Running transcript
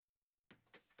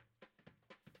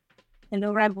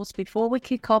Hello, Rebels. Before we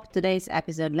kick off today's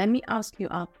episode, let me ask you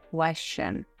a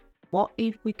question. What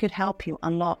if we could help you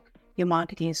unlock your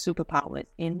marketing superpowers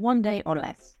in 1 day or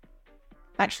less?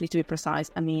 Actually, to be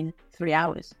precise, 3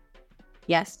 hours.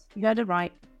 Yes, you heard it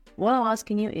right. What I'm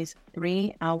asking you is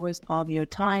 3 hours of your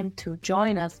time to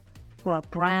join us for a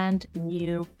brand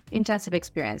new intensive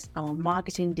experience, our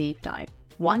marketing deep dive.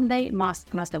 1 day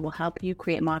masterclass that will help you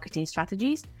create marketing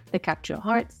strategies that capture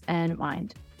hearts and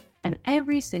mind. And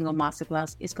every single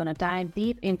masterclass is going to dive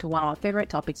deep into one of our favorite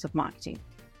topics of marketing.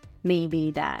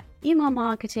 Maybe that email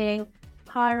marketing,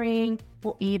 hiring,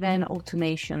 or even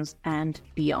automations and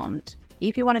beyond.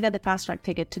 If you want to get the fast track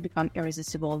ticket to become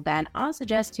irresistible, then I'll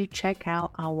suggest you check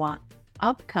out our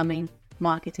upcoming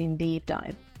marketing deep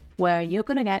dive, where you're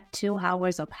going to get 2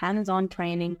 hours of hands-on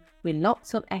training with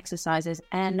lots of exercises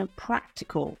and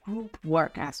practical group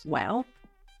work as well,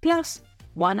 plus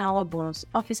 1 hour bonus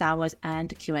office hours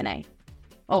and Q&A.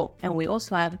 Oh, and we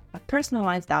also have a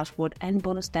personalized dashboard and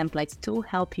bonus templates to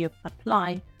help you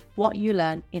apply what you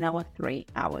learn in our 3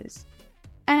 hours.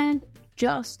 And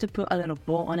just to put a little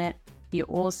bow on it, you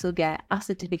also get a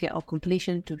certificate of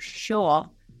completion to show off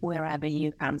wherever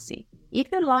you fancy.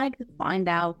 If you'd like to find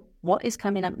out what is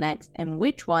coming up next and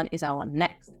which one is our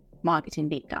next marketing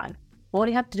deep dive, all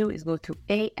you have to do is go to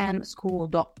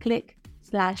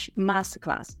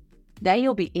amschool.click/masterclass. There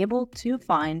you'll be able to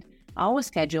find our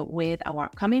schedule with our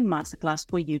upcoming masterclass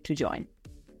for you to join.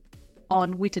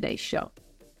 On with today's show.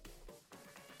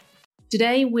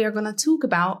 Today, we are going to talk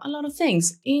about a lot of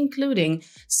things, including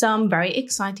some very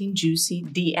exciting, juicy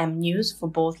DM news for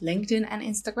both LinkedIn and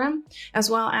Instagram, as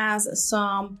well as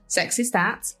some sexy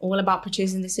stats all about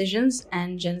purchasing decisions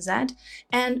and Gen Z.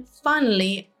 And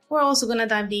finally, we're also going to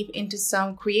dive deep into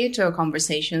some creator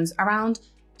conversations around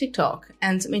TikTok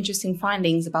and some interesting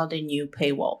findings about their new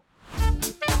paywall.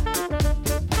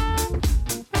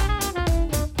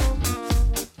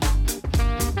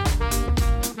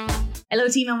 Hello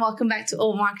team and welcome back to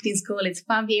All Marketing School. It's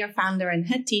Fabia, founder and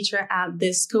head teacher at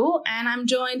this school, and I'm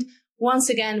joined once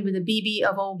again with the BB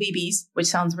of all BBs, which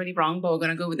sounds really wrong, but we're going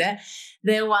to go with it.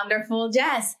 The wonderful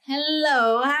Jess.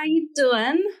 Hello, how are you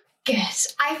doing? Good.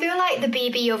 I feel like the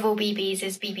BB of all BBs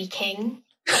is BB King.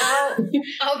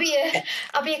 I'll be a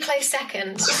close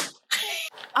second.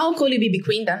 I'll call you BB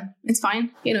Queen then. It's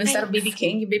fine. Instead of BB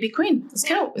King, you're BB Queen. Let's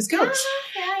go. Let's go.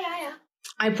 Yeah.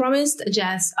 I promised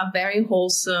Jess a very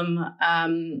wholesome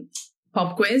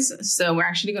pop quiz, so we're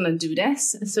actually going to do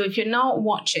this. So if you're not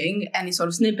watching any sort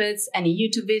of snippets, any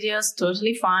YouTube videos,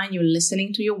 totally fine. You're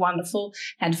listening to your wonderful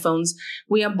headphones.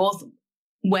 We are both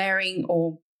wearing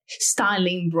or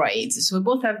styling braids. So we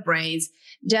both have braids.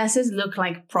 Jess's look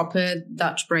like proper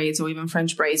Dutch braids or even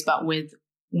French braids, but with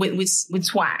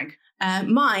swag.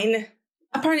 Mine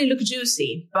apparently look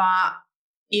juicy, but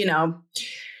it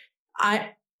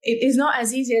is not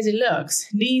as easy as it looks.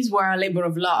 These were a labor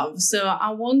of love. So I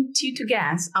want you to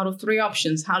guess, out of 3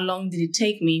 options, how long did it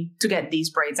take me to get these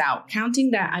braids out?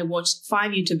 Counting that I watched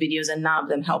 5 YouTube videos and none of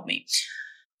them helped me.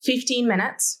 15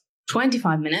 minutes,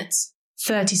 25 minutes,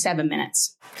 37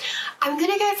 minutes. I'm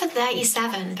going to go for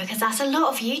 37 because that's a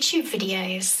lot of YouTube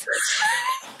videos.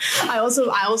 I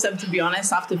also have to be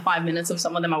honest, after 5 minutes of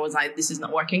some of them, I was like, this is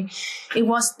not working. It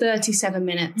was 37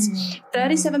 minutes.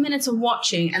 37 minutes of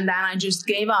watching, and then I just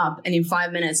gave up. And in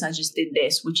 5 minutes, I just did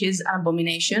this, which is an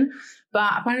abomination.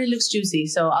 But apparently it looks juicy,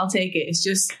 so I'll take it.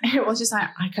 It was just like,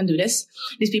 I can't do this.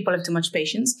 These people have too much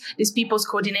patience. These people's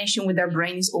coordination with their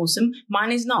brain is awesome.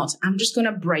 Mine is not. I'm just going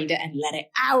to braid it and let it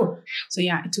out. So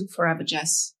yeah, it took forever,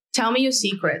 Jess. Tell me your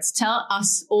secrets. Tell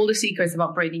us all the secrets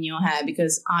about braiding your hair,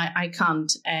 because I can't,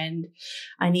 and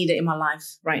I need it in my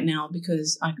life right now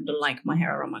because I don't like my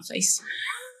hair around my face.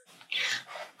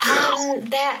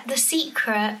 The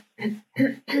secret,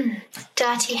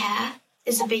 dirty hair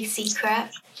is a big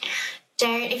secret.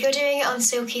 If you're doing it on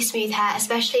silky smooth hair,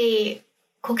 especially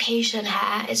Caucasian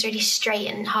hair, is really straight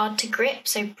and hard to grip.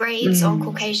 So braids on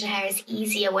Caucasian hair is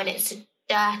easier when it's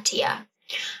dirtier.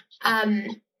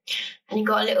 And you've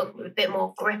got a little bit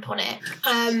more grip on it.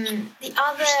 The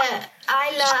other,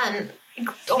 I learned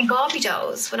on Barbie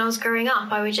dolls when I was growing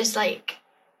up. I would just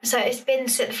so it's been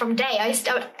from day.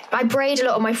 I braid a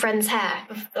lot of my friends' hair.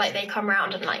 Like they come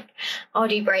around and I'll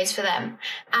do braids for them.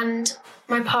 And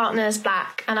my partner's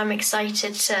black, and I'm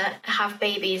excited to have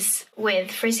babies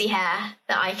with frizzy hair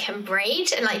that I can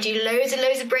braid and do loads and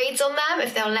loads of braids on them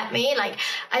if they'll let me.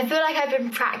 I feel like I've been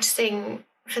practicing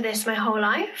for this my whole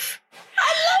life.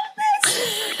 I love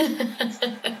this.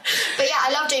 But yeah,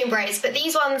 I love doing braids. But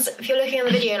these ones, if you're looking on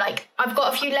the video, I've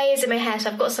got a few layers in my hair. So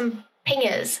I've got some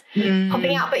pingers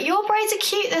popping out. But your braids are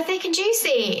cute. They're thick and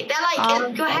juicy. They're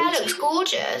like, your hair looks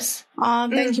gorgeous. Oh,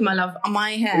 thank you, my love.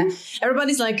 My hair.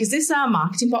 Everybody's like, is this a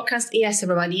marketing podcast? Yes,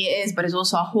 everybody, it is, but it's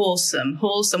also a wholesome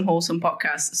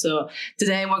podcast. So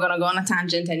today we're going to go on a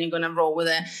tangent and you're going to roll with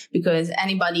it, because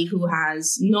anybody who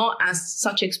has not as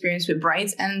such experience with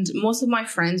braids, and most of my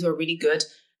friends were really good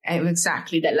at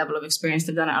exactly that level of experience.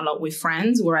 They've done it a lot with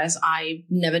friends, whereas I've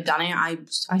never done it.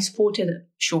 I sported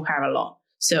short hair a lot.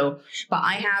 So, but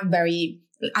I have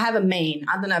a mane.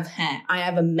 I don't have hair. I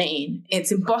have a mane.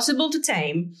 It's impossible to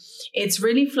tame. It's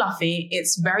really fluffy.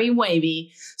 It's very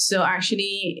wavy. So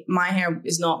actually my hair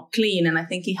is not clean, and I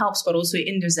think it helps, but also it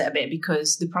hinders it a bit,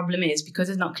 because the problem is, because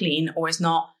it's not clean or it's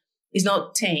not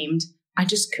tamed, I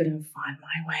just couldn't find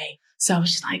my way. So I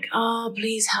was just like, oh,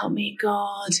 please help me,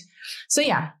 God. So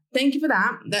yeah, thank you for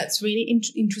that. That's really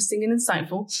interesting and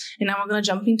insightful. And now we're going to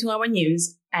jump into our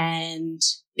news. And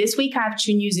this week I have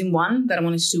 2 news in one that I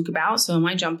wanted to talk about. So I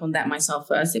might jump on that myself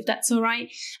first, if that's all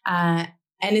right. And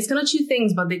it's going to 2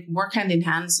 things, but they work hand in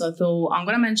hand. So I thought I'm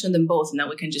going to mention them both, and then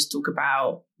we can just talk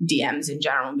about DMs in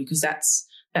general, because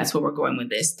that's where we're going with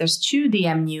this. There's 2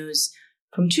 DM news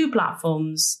from 2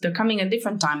 platforms. They're coming at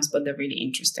different times, but they're really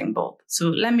interesting both. So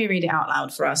let me read it out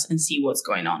loud for us and see what's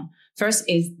going on. First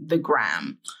is the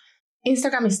gram.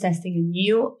 Instagram is testing a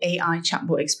new AI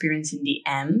chatbot experience in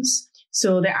DMs.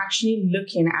 So they're actually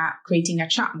looking at creating a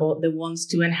chatbot that wants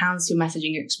to enhance your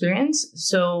messaging experience.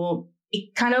 So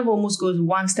it kind of almost goes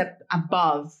one step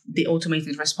above the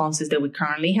automated responses that we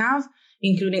currently have,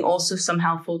 including also some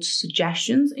helpful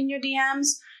suggestions in your DMs.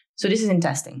 So this is in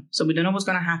testing. So we don't know what's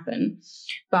going to happen,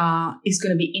 but it's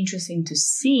going to be interesting to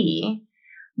see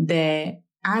the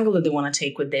angle that they want to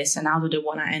take with this, and how do they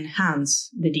want to enhance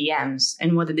the DMs,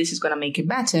 and whether this is going to make it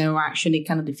better or actually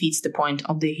kind of defeats the point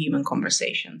of the human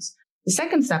conversations. The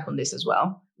second step on this as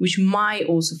well, which might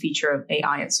also feature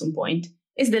AI at some point,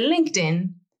 is that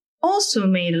LinkedIn also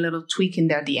made a little tweak in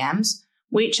their DMs,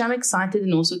 which I'm excited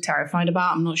and also terrified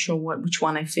about. I'm not sure which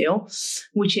one I feel,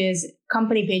 which is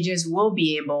company pages will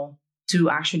be able to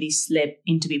actually slip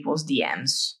into people's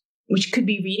DMs, which could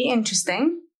be really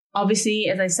interesting. Obviously,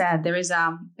 as I said, there is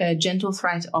a gentle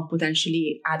threat of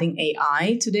potentially adding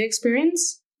AI to the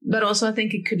experience, but also I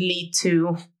think it could lead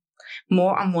to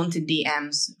more unwanted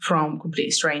DMs from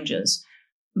complete strangers.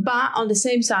 But on the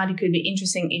same side, it could be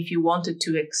interesting if you wanted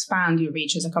to expand your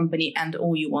reach as a company and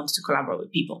or you wanted to collaborate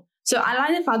with people. So I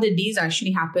like the fact that these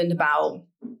actually happened about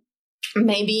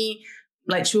maybe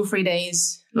like 2 or 3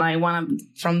 days, like one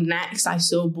from next, I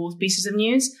saw both pieces of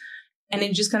news. And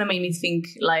it just kind of made me think,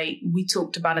 like we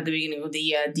talked about at the beginning of the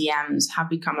year, DMs have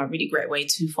become a really great way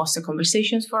to foster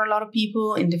conversations for a lot of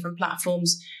people in different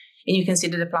platforms. And you can see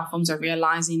that the platforms are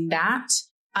realizing that.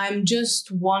 I'm just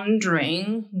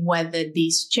wondering whether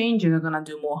these changes are going to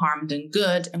do more harm than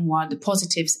good, and what are the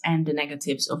positives and the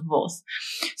negatives of both.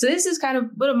 So this is kind of a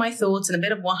bit of my thoughts and a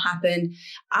bit of what happened.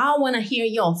 I want to hear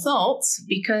your thoughts,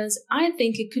 because I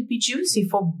think it could be juicy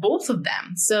for both of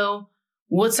them. So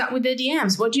what's up with the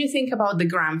DMs? What do you think about the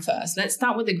gram first? Let's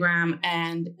start with the gram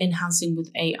and enhancing with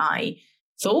AI.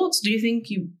 Thoughts? Do you think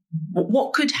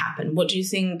what could happen? What do you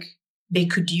think they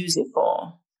could use it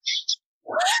for?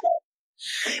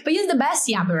 But he's the best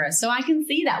yabberer, so I can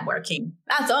see that working.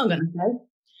 That's all I'm going to say.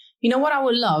 You know what I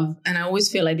would love? And I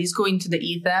always feel like these go into the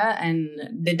ether and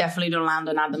they definitely don't land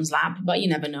on Adam's lap, but you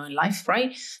never know in life,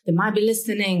 right? They might be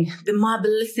listening. They might be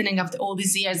listening after all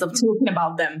these years of talking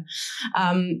about them.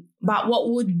 But what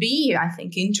would be, I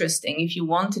think, interesting if you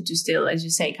wanted to still, as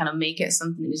you say, kind of make it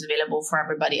something that is available for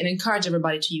everybody and encourage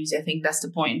everybody to use it. I think that's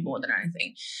the point more than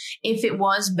anything. If it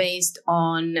was based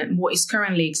on what is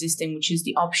currently existing, which is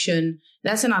the option,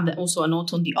 that's also a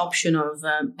note on the option of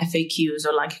FAQs,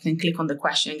 or like you can click on the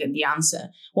question and get the answer.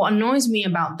 What annoys me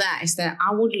about that is that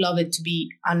I would love it to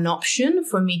be an option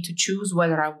for me to choose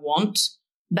whether I want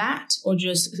that, or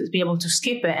just be able to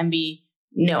skip it and be,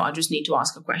 no, I just need to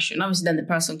ask a question. Obviously, then the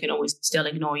person can always still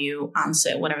ignore you,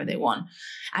 answer whatever they want.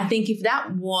 I think if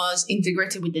that was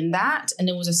integrated within that, and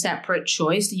there was a separate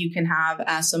choice that you can have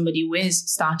as somebody who is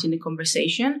starting the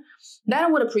conversation, that I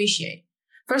would appreciate.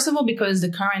 First of all, because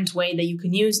the current way that you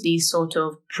can use these sort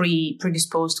of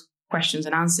predisposed questions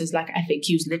and answers, like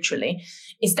FAQs literally,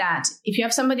 is that if you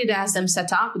have somebody that has them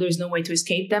set up, there's no way to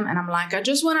escape them. And I'm like, I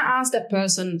just want to ask that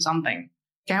person something.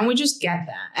 Can we just get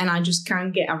that? And I just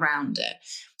can't get around it.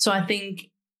 So I think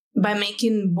by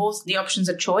making both the options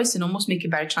a choice and almost make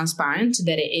it very transparent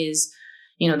that it is,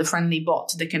 the friendly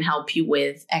bot that can help you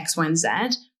with X, Y, and Z.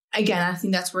 Again, I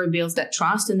think that's where it builds that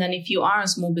trust. And then if you are a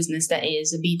small business that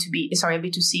is a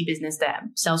B2C business that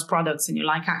sells products, and you're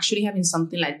like, actually having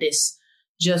something like this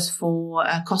just for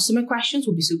customer questions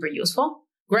would be super useful.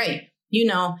 Great.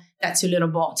 That's your little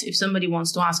bot. If somebody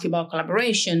wants to ask you about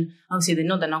collaboration, obviously they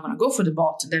know they're not going to go for the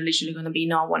bot. They're literally going to be,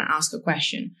 I want to ask a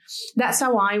question. That's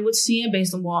how I would see it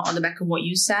based on the back of what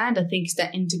you said. I think it's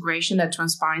that integration, that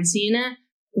transparency in it.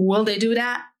 Will they do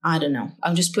that? I don't know.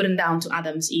 I'm just putting down to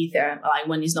Adam's ether, like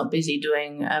when he's not busy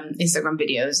doing Instagram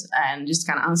videos and just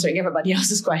kind of answering everybody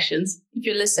else's questions. If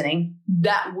you're listening,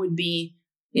 that would be,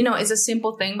 it's a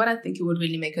simple thing, but I think it would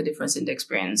really make a difference in the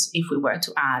experience if we were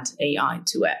to add AI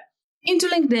to it. Into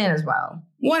LinkedIn as well.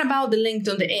 What about the linked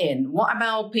on the in? What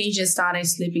about pages started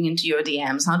slipping into your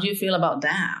DMs? How do you feel about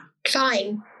that?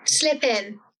 Fine. Slip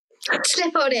in.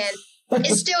 Slip on in.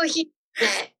 It's still human.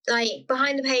 Like,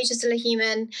 behind the page is still a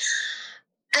human.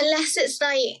 Unless it's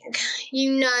like,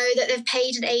 that they've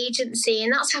paid an agency,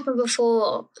 and that's happened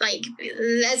before. Like,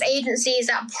 there's agencies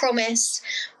that promise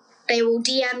they will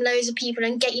DM loads of people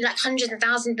and get you like hundreds of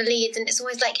thousands of leads, and it's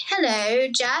always like, hello,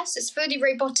 Jess, it's fully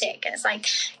robotic. And it's like,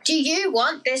 do you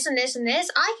want this and this and this?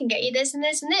 I can get you this and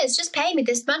this and this. Just pay me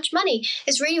this much money.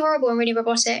 It's really horrible and really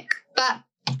robotic. But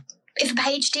if a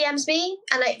page DMs me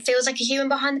and it feels like a human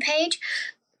behind the page,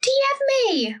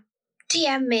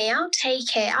 DM me. I'll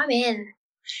take it. I'm in.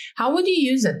 How would you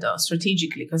use it though,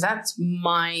 strategically? Because that's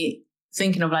my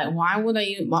thinking of like, why would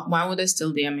I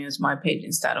still DM you as my page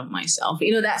instead of myself?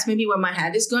 That's maybe where my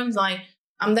head is going. It's like,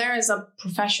 I'm there as a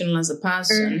professional, as a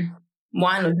person.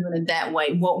 Why not doing it that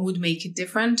way? What would make it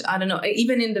different? I don't know.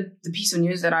 Even in the piece of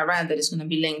news that I read that is going to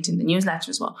be linked in the newsletter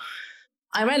as well,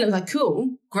 I read it, I was like,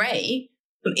 cool, great.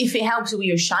 If it helps with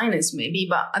your shyness, maybe.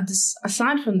 But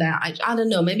aside from that, I don't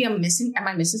know. Maybe am I missing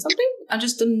something? I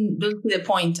just don't see the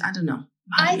point. I don't know.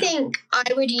 I think I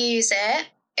would use it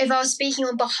if I was speaking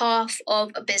on behalf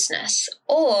of a business,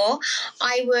 or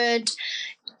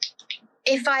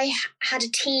if I had a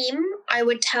team, I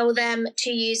would tell them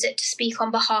to use it to speak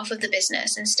on behalf of the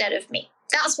business instead of me.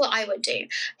 That's what I would do.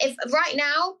 If right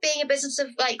now, being a business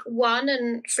of like one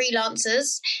and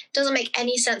freelancers, doesn't make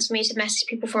any sense for me to message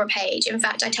people from a page. In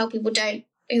fact, I tell people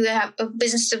who have a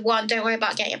business of one, don't worry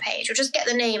about getting a page, or just get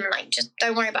the name and just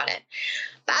don't worry about it.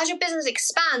 But as your business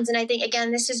expands, and I think,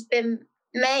 again, this has been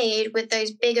made with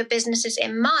those bigger businesses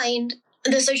in mind,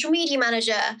 the social media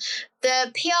manager,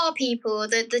 the PR people,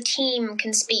 the team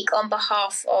can speak on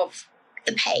behalf of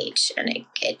the page, and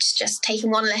it's just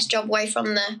taking one less job away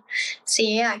from the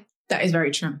CEO. That is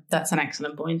very true. That's an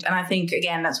excellent point. And I think,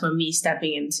 again, that's where me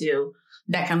stepping into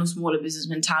that kind of smaller business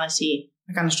mentality,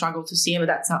 I kind of struggle to see it, but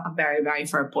that's a very, very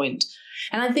fair point.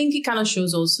 And I think it kind of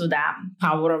shows also that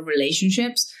power of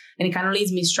relationships, and it kind of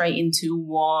leads me straight into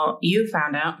what you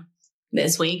found out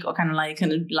this week, or kind of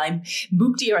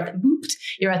booped your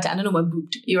attention. I don't know what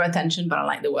booped your attention, but I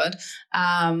like the word,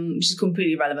 which is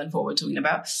completely relevant for what we're talking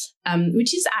about,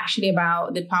 which is actually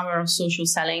about the power of social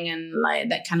selling and like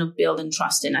that kind of build and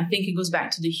trust in. I think it goes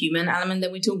back to the human element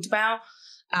that we talked about.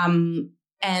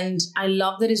 And I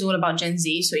love that it's all about Gen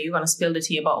Z. So you're going to spill the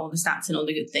tea about all the stats and all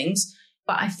the good things,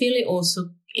 but I feel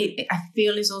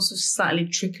it's also slightly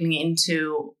trickling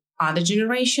into other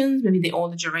generations, maybe the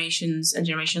older generations and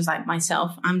generations like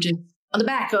myself. I'm just on the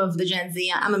back of the Gen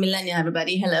Z. I'm a millennial,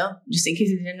 everybody. Hello, just in case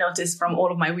you didn't notice from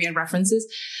all of my weird references.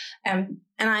 And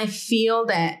I feel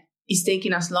that it's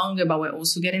taking us longer, but we're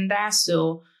also getting there.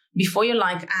 So before you're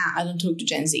like, I don't talk to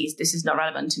Gen Zs, this is not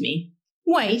relevant to me,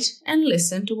 wait and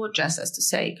listen to what Jess has to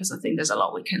say, because I think there's a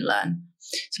lot we can learn.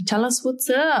 So tell us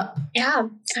what's up. Yeah,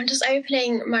 I'm just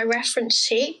opening my reference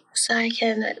sheet so I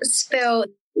can spill.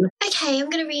 Okay, I'm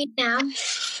going to read now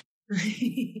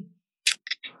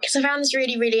because I found this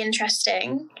really, really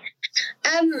interesting.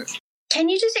 Can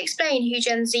you just explain who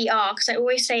Gen Z are? Because I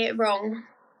always say it wrong.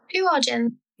 Who are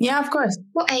Gen? Yeah, of course.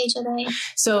 What age are they?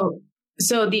 So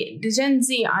the Gen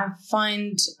Z,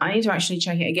 I need to actually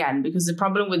check it again, because the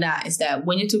problem with that is that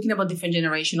when you're talking about different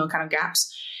generational kind of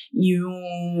gaps,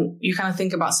 you kind of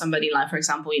think about somebody like, for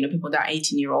example, people that are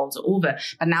 18-year-olds or over,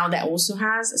 but now that also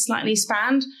has a slightly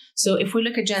spanned. So if we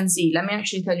look at Gen Z, let me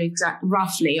actually tell you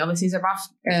roughly, obviously it's a rough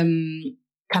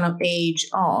kind of age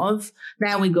of,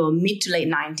 there we go, mid to late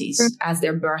 90s as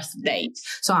their birth date.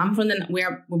 So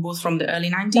we're both from the early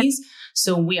 90s.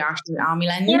 So we actually are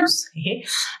millennials.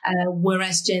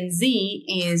 Whereas Gen Z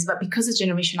is, but because it's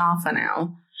Generation Alpha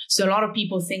now, so a lot of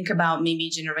people think about maybe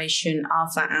Generation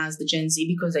Alpha as the Gen Z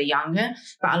because they're younger,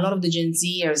 but a lot of the Gen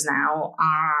Zers now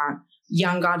are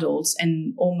young adults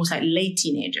and almost like late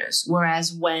teenagers.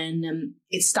 Whereas when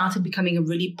it started becoming a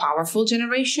really powerful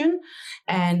generation,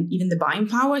 and even the buying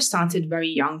power started very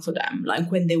young for them, like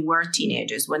when they were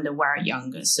teenagers, when they were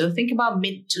younger. So think about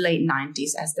mid to late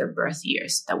 90s as their birth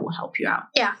years. That will help you out.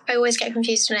 Yeah, I always get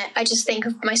confused on it. I just think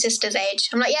of my sister's age.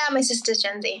 I'm like, yeah, my sister's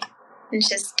Gen Z. And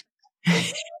just...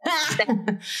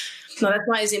 No, that's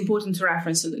why it's important to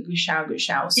reference to the good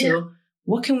shout. So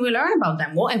what can we learn about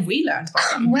them? What have we learned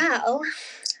about them? Well,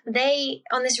 they,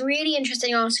 on this really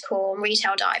interesting article on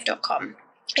retaildive.com,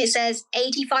 it says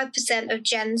 85% of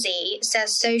Gen Z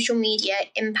says social media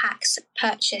impacts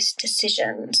purchase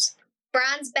decisions.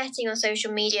 Brands betting on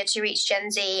social media to reach Gen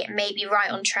Z may be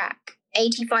right on track.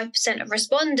 85% of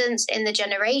respondents in the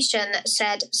generation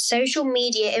said social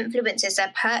media influences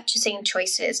their purchasing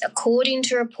choices, according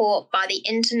to a report by the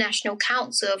International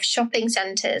Council of Shopping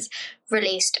Centres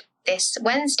released this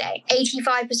Wednesday.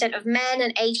 85% of men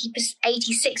and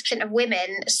 86% of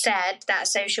women said that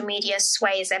social media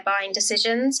sways their buying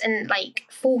decisions, and like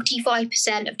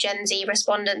 45% of Gen Z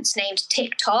respondents named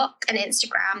TikTok and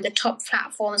Instagram the top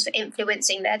platforms for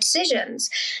influencing their decisions.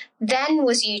 Then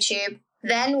was YouTube,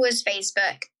 then was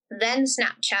Facebook, then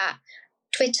Snapchat,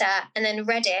 Twitter, and then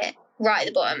Reddit right at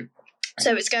the bottom.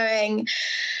 So it's going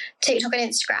TikTok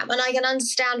and Instagram. And I can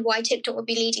understand why TikTok would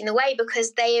be leading the way,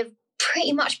 because they have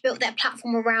pretty much built their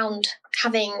platform around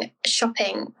having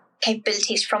shopping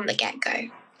capabilities from the get-go.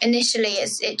 Initially,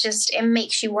 it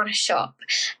makes you want to shop.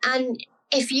 And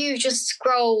if you just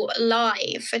scroll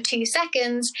live for 2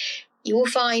 seconds, you will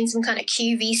find some kind of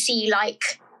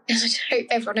QVC-like, I hope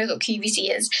everyone knows what QVC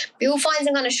is, but you'll find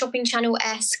some kind of shopping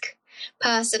channel-esque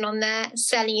person on there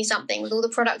selling you something with all the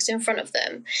products in front of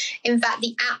them. In fact,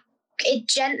 the app, it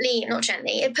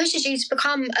pushes you to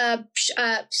become a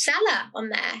seller on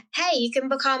there. Hey, you can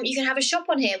have a shop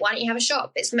on here. Why don't you have a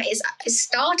shop? It's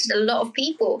started a lot of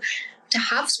people to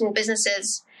have small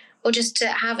businesses or just to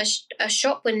have a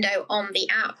shop window on the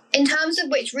app. In terms of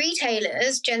which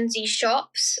retailers Gen Z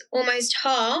shops, almost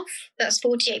half, that's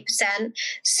 48%,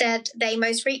 said they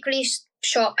most frequently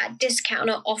shop at discount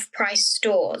or off-price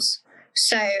stores.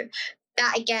 So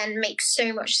that again makes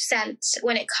so much sense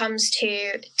when it comes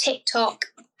to TikTok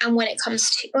and when it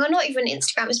comes to, well, not even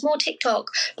Instagram, it's more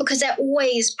TikTok, because they're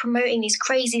always promoting these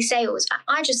crazy sales.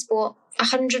 I just bought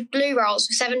 100 blue rolls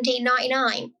for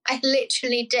 $17.99. I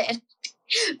literally did.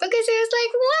 Because it was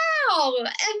like, wow,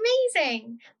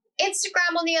 amazing.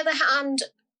 Instagram, on the other hand,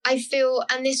 I feel,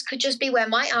 and this could just be where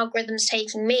my algorithm's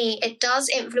taking me, it does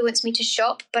influence me to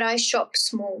shop, but I shop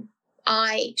small.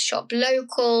 I shop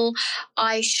local,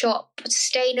 I shop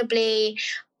sustainably.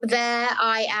 There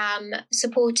I am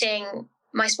supporting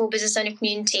my small business owner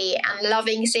community and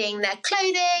loving seeing their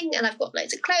clothing. And I've got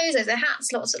loads of clothes, loads of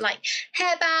hats, lots of like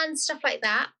hairbands, stuff like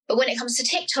that. But when it comes to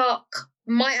TikTok,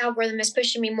 my algorithm is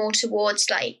pushing me more towards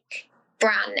like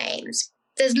brand names.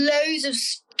 There's loads of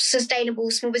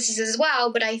sustainable small businesses as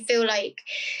well, but I feel like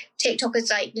TikTok is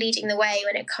like leading the way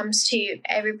when it comes to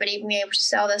everybody being able to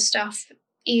sell their stuff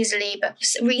easily, but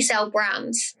resell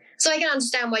brands. So I can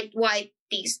understand why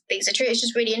these things are true. It's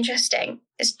just really interesting.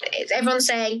 It's everyone's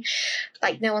saying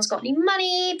like no one's got any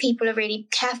money, people are really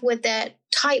careful with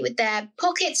tight with their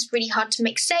pockets, it's really hard to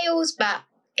make sales, but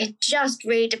it just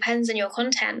really depends on your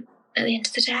content at the end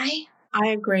of the day. I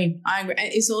agree.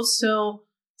 It's also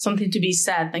something to be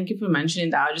said. Thank you for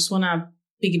mentioning that. I just want to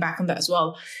piggyback on that as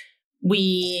well.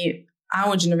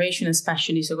 Our generation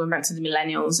especially, so going back to the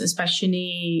millennials,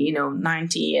 especially,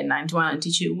 90 and 91,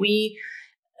 92,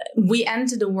 we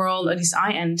entered the world, at least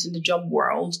I entered the job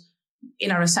world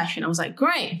in a recession. I was like,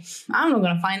 great, I'm not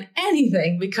going to find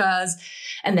anything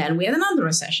and then we had another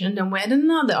recession, and then we had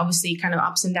another, obviously kind of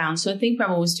ups and downs. So I think we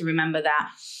have always to remember that,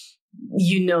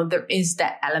 there is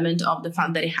that element of the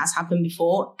fact that it has happened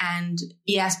before. And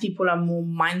yes, people are more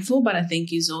mindful, but I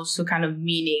think is also kind of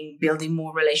meaning building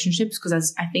more relationships, because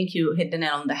as I think you hit the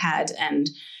nail on the head. And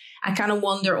I kind of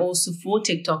wonder also for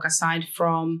TikTok, aside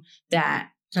from that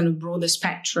kind of broader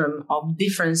spectrum of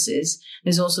differences,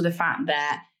 there's also the fact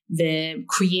that the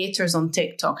creators on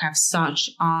TikTok have such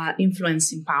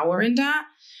influencing power in that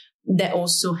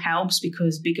also helps,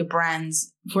 because bigger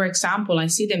brands, for example, I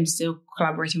see them still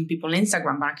collaborating with people on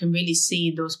Instagram, but I can really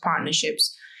see those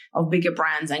partnerships of bigger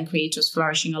brands and creators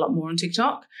flourishing a lot more on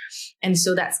TikTok. And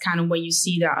so that's kind of where you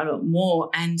see that a lot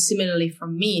more. And similarly for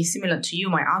me, similar to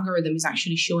you, my algorithm is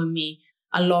actually showing me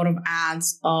a lot of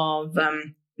ads of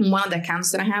one of the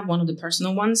accounts that I have, one of the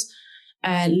personal ones,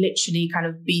 literally kind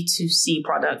of B2C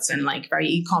products and like very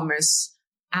e-commerce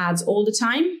ads all the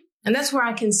time. And that's where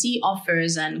I can see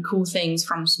offers and cool things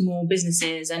from small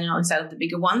businesses and, instead of the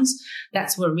bigger ones.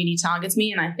 That's what really targets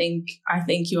me. And I think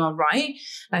you are right.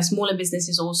 Like smaller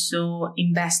businesses also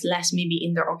invest less maybe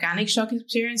in their organic shopping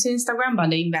experience in Instagram,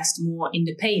 but they invest more in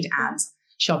the paid ads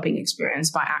shopping experience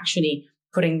by actually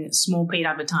putting small paid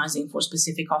advertising for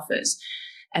specific offers.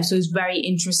 And so it's very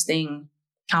interesting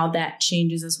how that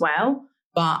changes as well.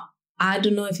 But I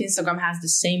don't know if Instagram has the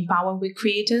same power with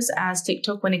creators as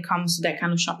TikTok when it comes to that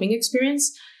kind of shopping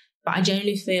experience. But I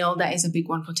genuinely feel that is a big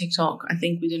one for TikTok. I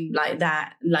think we didn't like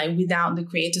that. Like without the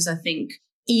creators, I think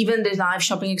even the live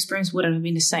shopping experience wouldn't have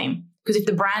been the same. Because if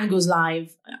the brand goes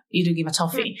live, you do give a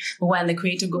toffee. But when the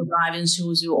creator goes live and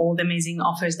shows you all the amazing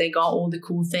offers they got, all the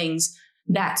cool things,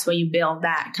 that's where you build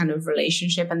that kind of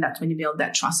relationship, and that's when you build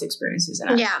that trust experience, isn't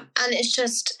it? Yeah, and it's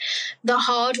just the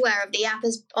hardware of the app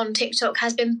on TikTok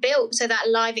has been built so that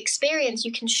live experience,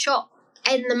 you can shop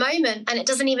in the moment and it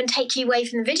doesn't even take you away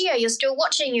from the video. You're still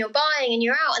watching, you're buying, and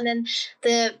you're out, and then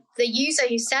the user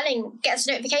who's selling gets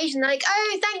a notification. They're like,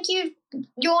 oh, thank you,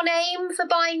 your name, for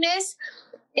buying this.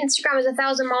 Instagram is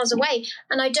 1,000 miles away,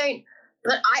 and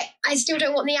I still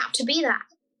don't want the app to be that.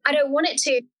 I don't want it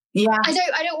to. Yeah. I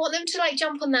don't want them to like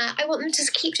jump on that. I want them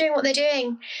to keep doing what they're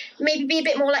doing. Maybe be a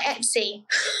bit more like Etsy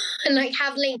and like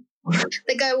have links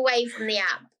that go away from the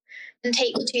app and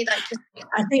take you to like.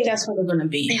 I think that's what they're going to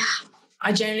be. Yeah.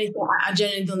 I generally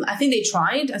don't. I think they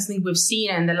tried. I think we've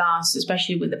seen in the last,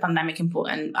 especially with the pandemic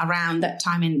and around that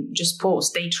time and just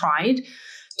post, they tried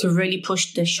to really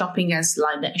push the shopping as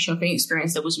like the shopping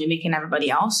experience that was mimicking everybody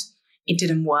else. It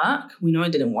didn't work. We know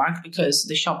it didn't work because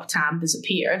the shop tab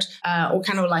disappeared or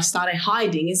kind of like started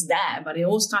hiding. It's there, but it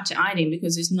all started hiding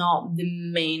because it's not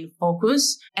the main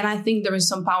focus. And I think there is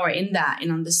some power in that, in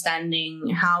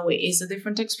understanding how it is a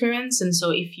different experience. And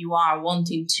so if you are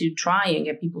wanting to try and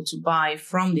get people to buy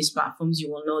from these platforms,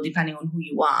 you will know, depending on who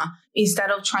you are,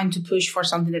 instead of trying to push for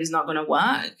something that is not going to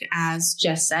work. As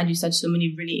Jess said, you said so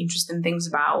many really interesting things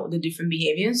about the different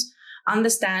behaviors.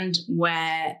 Understand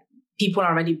where people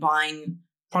are already buying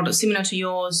products similar to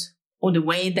yours or the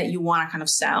way that you want to kind of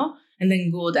sell, and then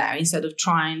go there instead of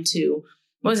trying to,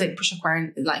 push a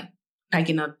square, like peg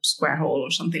in a square hole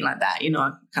or something like that.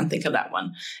 I can't think of that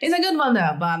one. It's a good one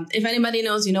though, but if anybody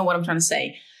knows, you know what I'm trying to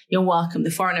say. You're welcome.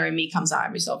 The foreigner in me comes out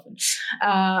every so often.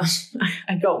 I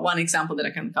got one example that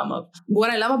I can come up. What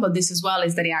I love about this as well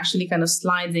is that it actually kind of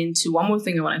slides into one more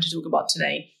thing I wanted to talk about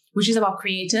today, which is about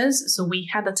creators. So we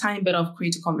had a tiny bit of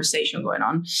creator conversation going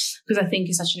on because I think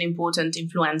it's such an important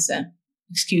influencer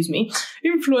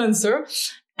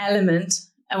element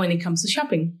when it comes to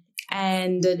shopping.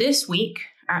 And this week,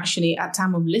 actually at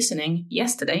time of listening,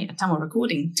 yesterday, at time of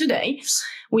recording today,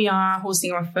 we are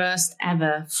hosting our first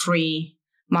ever free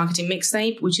marketing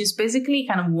mixtape, which is basically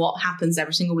kind of what happens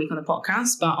every single week on the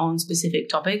podcast, but on specific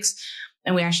topics.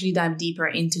 And we actually dive deeper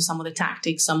into some of the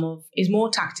tactics. It's more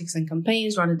tactics and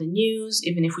campaigns rather than news,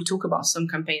 even if we talk about some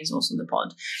campaigns also in the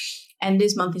pod. And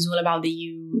this month is all about the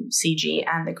UCG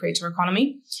and the creator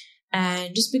economy.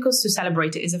 And just because to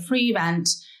celebrate it is a free event,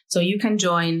 so you can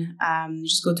join.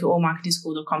 Just go to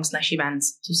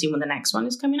allmarketingschool.com/events to see when the next one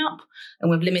is coming up. And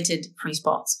we've limited free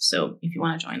spots. So if you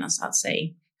want to join us, I'd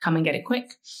say come and get it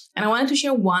quick. And I wanted to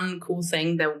share one cool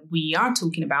thing that we are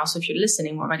talking about. So if you're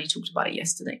listening, we already talked about it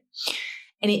yesterday.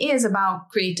 And it is about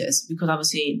creators, because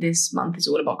obviously this month is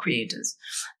all about creators.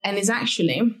 And it's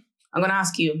actually, I'm going to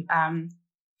ask you,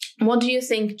 what do you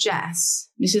think, Jess?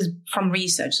 This is from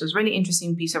research. So it's a really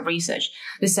interesting piece of research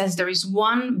that says there is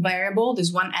one variable,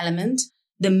 there's one element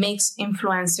that makes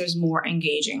influencers more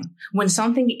engaging. When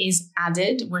something is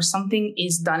added, where something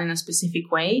is done in a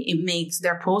specific way, it makes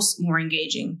their posts more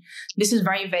engaging. This is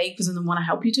very vague because I don't want to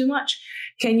help you too much.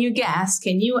 Can you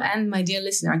and my dear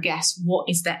listener guess what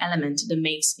is the element that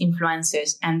makes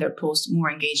influencers and their posts more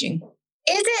engaging?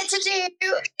 Is it to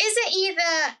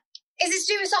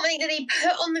do with something that they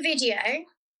put on the video?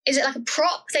 Is it like a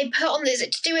prop they put on? Is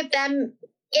it to do with them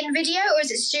in video, or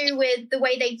is it to do with the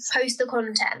way they post the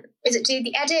content? Is it to do with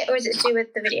the edit, or is it to do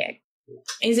with the video?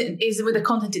 Is it with the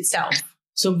content itself?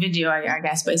 So video, I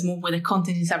guess, but it's more with the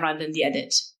content itself rather than the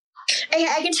edit. Okay,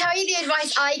 I can tell you the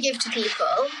advice I give to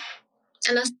people.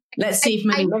 And let's see if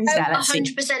maybe what is that. Let's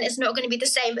 100% it's not going to be the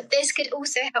same, but this could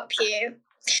also help you.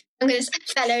 I'm going to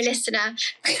fellow listener.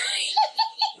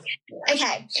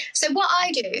 Okay, so what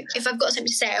I do if I've got something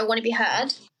to say or I want to be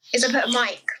heard is I put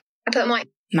a mic.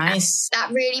 Nice.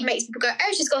 That really makes people go,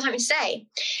 oh, she's got something to say.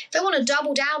 If I want to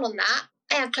double down on that,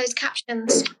 I have closed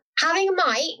captions. Having a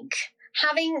mic,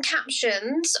 having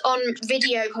captions on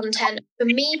video content, for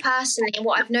me personally,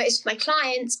 what I've noticed with my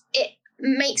clients, it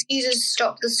makes users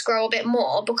stop the scroll a bit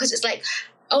more, because it's like,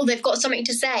 oh, they've got something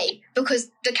to say because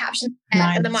the caption's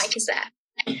there and the mic is there.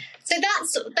 So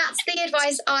that's the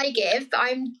advice I give. But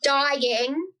I'm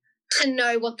dying to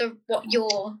know what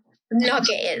your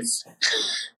nugget is.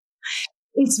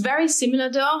 It's very similar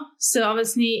though. So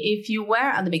obviously, if you were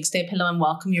at the mixtape, hello and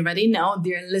welcome, you already know,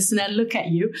 dear listener, look at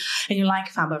you and you're like,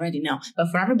 Fab, I already know.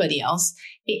 But for everybody else,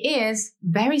 it is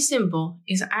very simple.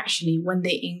 Is actually when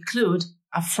they include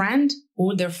a friend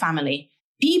or their family.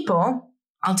 People,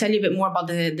 I'll tell you a bit more about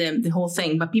the whole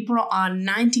thing, but people are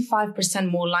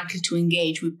 95% more likely to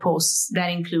engage with posts that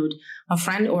include a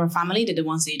friend or a family than the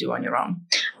ones that you do on your own.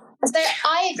 So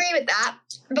I agree with that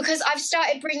because I've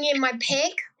started bringing in my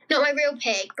pig. Not my real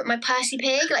pig, but my Percy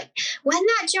pig. Like, when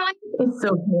that giant it's so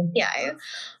cool.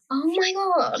 Oh my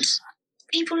God.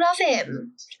 People love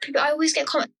him. I always get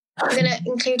comments. I'm going to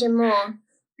include him more.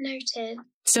 Noted.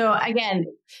 So again,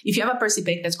 if you have a Percy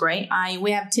pig, that's great.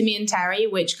 We have Timmy and Terry,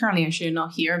 which currently actually are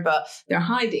not here, but they're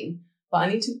hiding.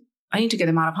 But I need to get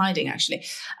them out of hiding, actually,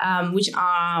 which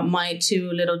are my two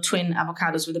little twin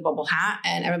avocados with a bubble hat.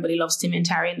 And everybody loves Timmy and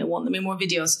Terry and they want them in more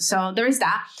videos. So there is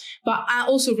that. But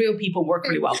also real people work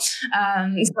really well. So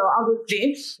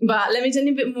obviously, but let me tell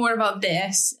you a bit more about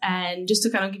this and just to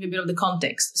kind of give you a bit of the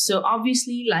context. So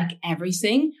obviously, like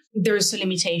everything, there is a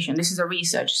limitation. This is a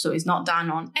research. So it's not done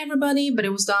on everybody, but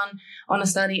it was done on a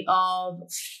study of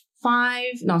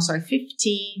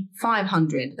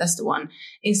 500, that's the one,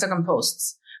 Instagram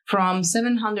posts from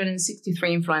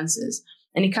 763 influencers.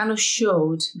 And it kind of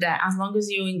showed that as long as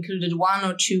you included one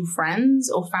or two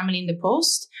friends or family in the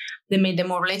post, they made them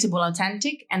more relatable,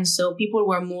 authentic. And so people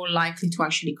were more likely to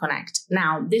actually connect.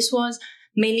 Now, this was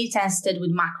mainly tested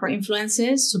with macro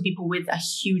influencers. So people with a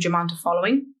huge amount of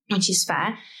following, which is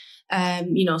fair.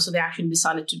 So they actually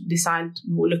decided to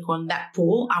look on that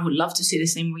pool. I would love to see the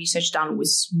same research done with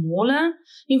smaller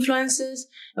influencers.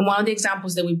 And one of the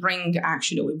examples that we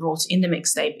brought in the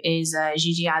mixtape is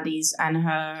Gigi Hadid's and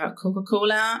her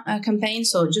Coca-Cola campaign.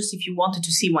 So just if you wanted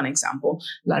to see one example,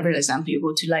 like real example, you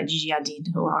go to like Gigi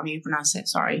Hadid, however you pronounce it,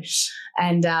 sorry.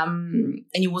 And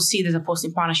you will see there's a post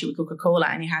in partnership with Coca-Cola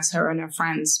and it has her and her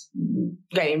friends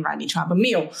getting ready to have a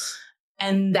meal.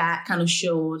 And that kind of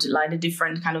showed like the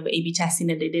different kind of A/B testing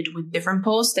that they did with different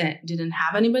posts that didn't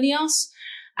have anybody else.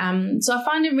 So I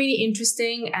find it really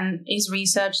interesting and is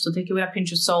research, so take it with a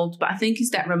pinch of salt. But I think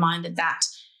it's that reminder that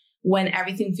when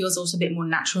everything feels also a bit more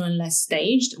natural and less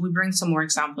staged, we bring some more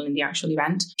example in the actual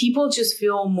event. People just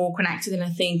feel more connected. And I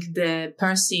think the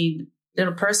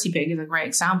little Percy pig is a great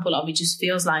example of it. Just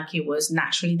feels like it was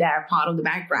naturally there, part of the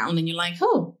background. And you're like,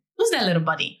 oh, who's that little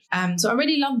buddy? So I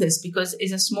really love this because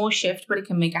it's a small shift, but it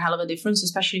can make a hell of a difference,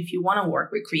 especially if you want to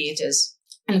work with creators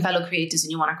and fellow creators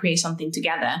and you want to create something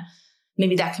together.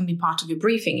 Maybe that can be part of your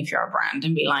briefing if you're a brand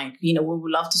and be like, we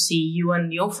would love to see you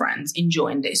and your friends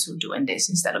enjoying this or doing this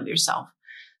instead of yourself.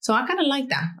 So I kind of like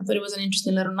that. I thought it was an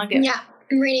interesting little nugget. Yeah,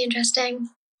 really interesting.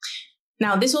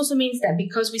 Now, this also means that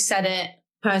because we said it,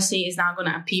 Percy is now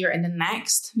going to appear in the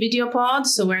next video pod.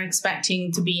 So we're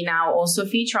expecting to be now also a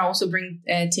feature. I also bring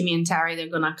Timmy and Terry. They're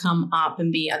going to come up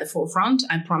and be at the forefront.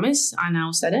 I promise. I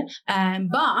now said it.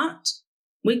 But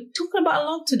we're talking about a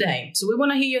lot today. So we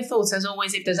want to hear your thoughts. As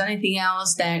always, if there's anything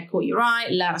else that caught your eye,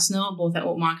 let us know, both at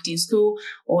Alt Marketing School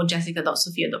or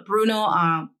jessica.sophia.bruno.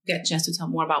 I'll get Jess to tell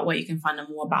more about where you can find out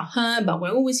more about her. But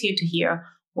we're always here to hear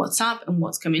what's up and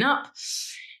what's coming up.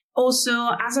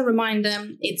 Also, as a reminder,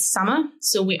 it's summer,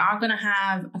 so we are going to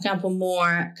have a couple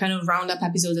more kind of roundup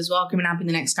episodes as well coming up in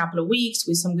the next couple of weeks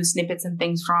with some good snippets and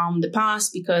things from the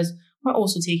past because we're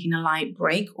also taking a light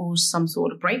break or some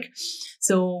sort of break.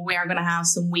 So we are going to have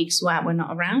some weeks where we're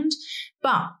not around.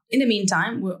 But in the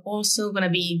meantime, we're also going to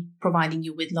be providing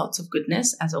you with lots of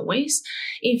goodness, as always.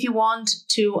 If you want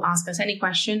to ask us any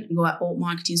question, go at Alt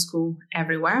Marketing School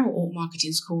everywhere or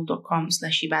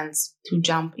altmarketingschool.com/events to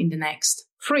jump in the next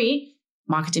free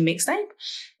marketing mixtape.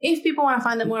 If people want to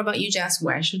find out more about you, Jess,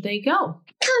 where should they go?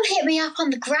 Come hit me up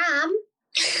on the gram.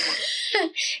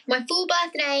 My full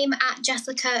birth name at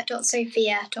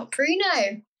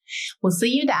jessica.sophia.bruno. We'll see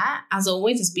you there. As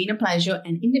always, it's been a pleasure.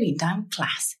 And in the meantime,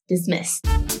 class dismissed.